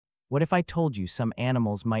What if I told you some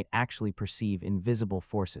animals might actually perceive invisible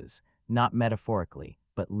forces, not metaphorically,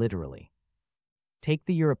 but literally? Take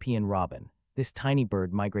the European robin. This tiny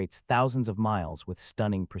bird migrates thousands of miles with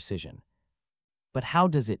stunning precision. But how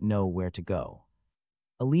does it know where to go?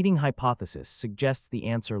 A leading hypothesis suggests the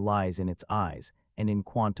answer lies in its eyes and in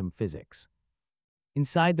quantum physics.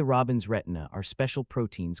 Inside the robin's retina are special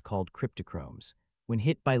proteins called cryptochromes. When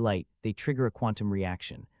hit by light, they trigger a quantum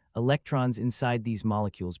reaction. Electrons inside these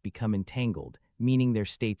molecules become entangled, meaning their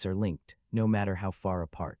states are linked, no matter how far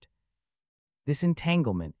apart. This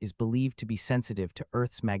entanglement is believed to be sensitive to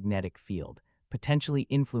Earth's magnetic field, potentially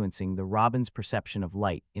influencing the robin's perception of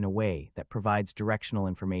light in a way that provides directional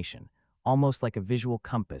information, almost like a visual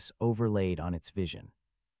compass overlaid on its vision.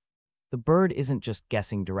 The bird isn't just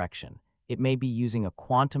guessing direction. It may be using a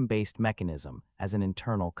quantum-based mechanism as an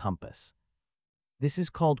internal compass. This is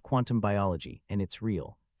called quantum biology, and it's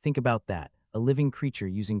real. Think about that, a living creature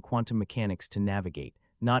using quantum mechanics to navigate,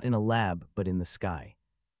 not in a lab, but in the sky.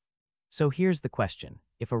 So here's the question.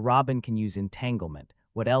 If a robin can use entanglement,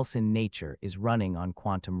 what else in nature is running on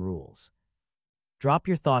quantum rules? Drop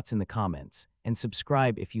your thoughts in the comments, and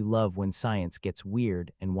subscribe if you love when science gets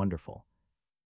weird and wonderful.